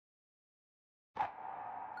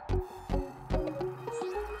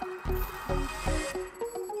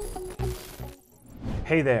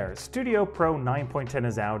Hey there, Studio Pro 9.10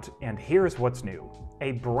 is out, and here's what's new.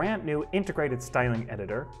 A brand new integrated styling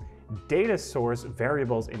editor, data source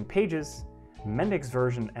variables in Pages, Mendix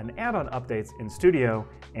version and add-on updates in Studio,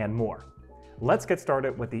 and more. Let's get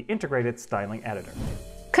started with the integrated styling editor.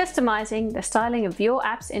 Customizing the styling of your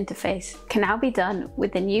app's interface can now be done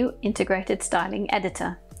with the new integrated styling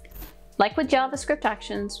editor. Like with JavaScript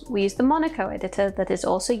actions, we use the Monaco editor that is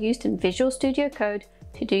also used in Visual Studio Code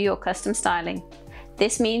to do your custom styling.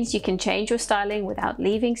 This means you can change your styling without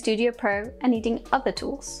leaving Studio Pro and needing other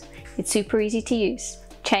tools. It's super easy to use.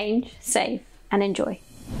 Change, save, and enjoy.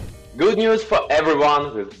 Good news for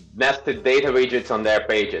everyone with nested data widgets on their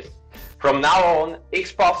pages. From now on,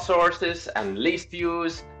 XPath sources and list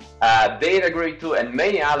views, data grid tool, and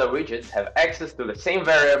many other widgets have access to the same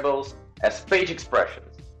variables as page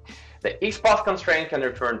expressions. The XPath constraint can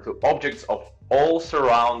return to objects of all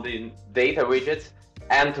surrounding data widgets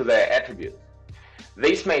and to their attributes.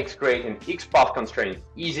 This makes creating XPath constraints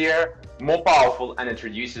easier, more powerful, and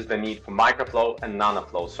introduces the need for microflow and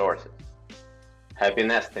nanoflow sources. Happy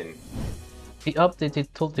nesting! The updated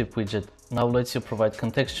Tooltip widget now lets you provide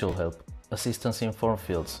contextual help, assistance in form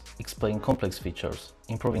fields, explain complex features,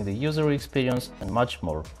 improving the user experience, and much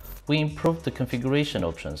more. We improved the configuration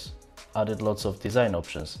options, added lots of design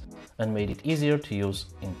options, and made it easier to use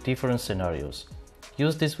in different scenarios.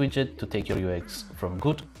 Use this widget to take your UX from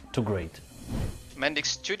good to great. Mendix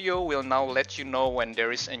Studio will now let you know when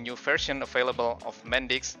there is a new version available of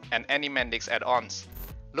Mendix and any Mendix add-ons.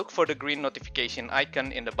 Look for the green notification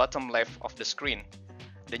icon in the bottom left of the screen.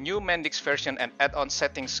 The new Mendix version and add-on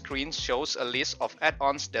settings screen shows a list of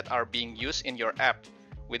add-ons that are being used in your app.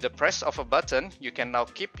 With the press of a button, you can now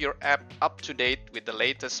keep your app up to date with the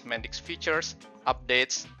latest Mendix features,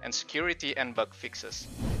 updates, and security and bug fixes.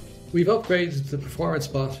 We've upgraded the Performance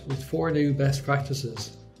Bot with 4 new best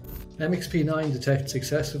practices. MXP9 detects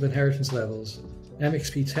excessive inheritance levels,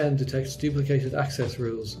 MXP10 detects duplicated access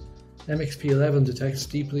rules, MXP11 detects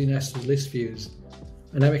deeply nested list views,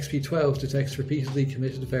 and MXP12 detects repeatedly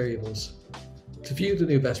committed variables. To view the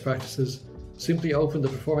new best practices, simply open the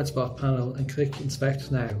Performance Bot panel and click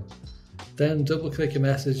Inspect Now. Then double-click a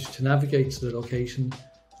message to navigate to the location,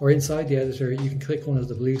 or inside the editor you can click one of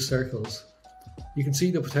the blue circles. You can see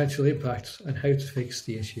the potential impact and how to fix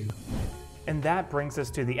the issue. And that brings us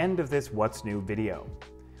to the end of this What's New video.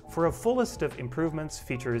 For a full list of improvements,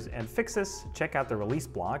 features, and fixes, check out the release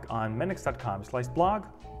blog on mendix.com/blog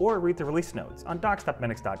or read the release notes on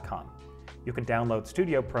docs.mendix.com. You can download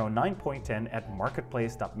Studio Pro 9.10 at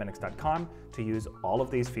marketplace.mendix.com to use all of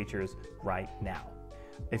these features right now.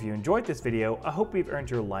 If you enjoyed this video, I hope we've earned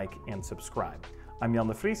your like and subscribe. I'm Jan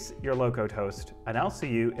de Vries, your low-code host, and I'll see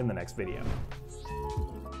you in the next video.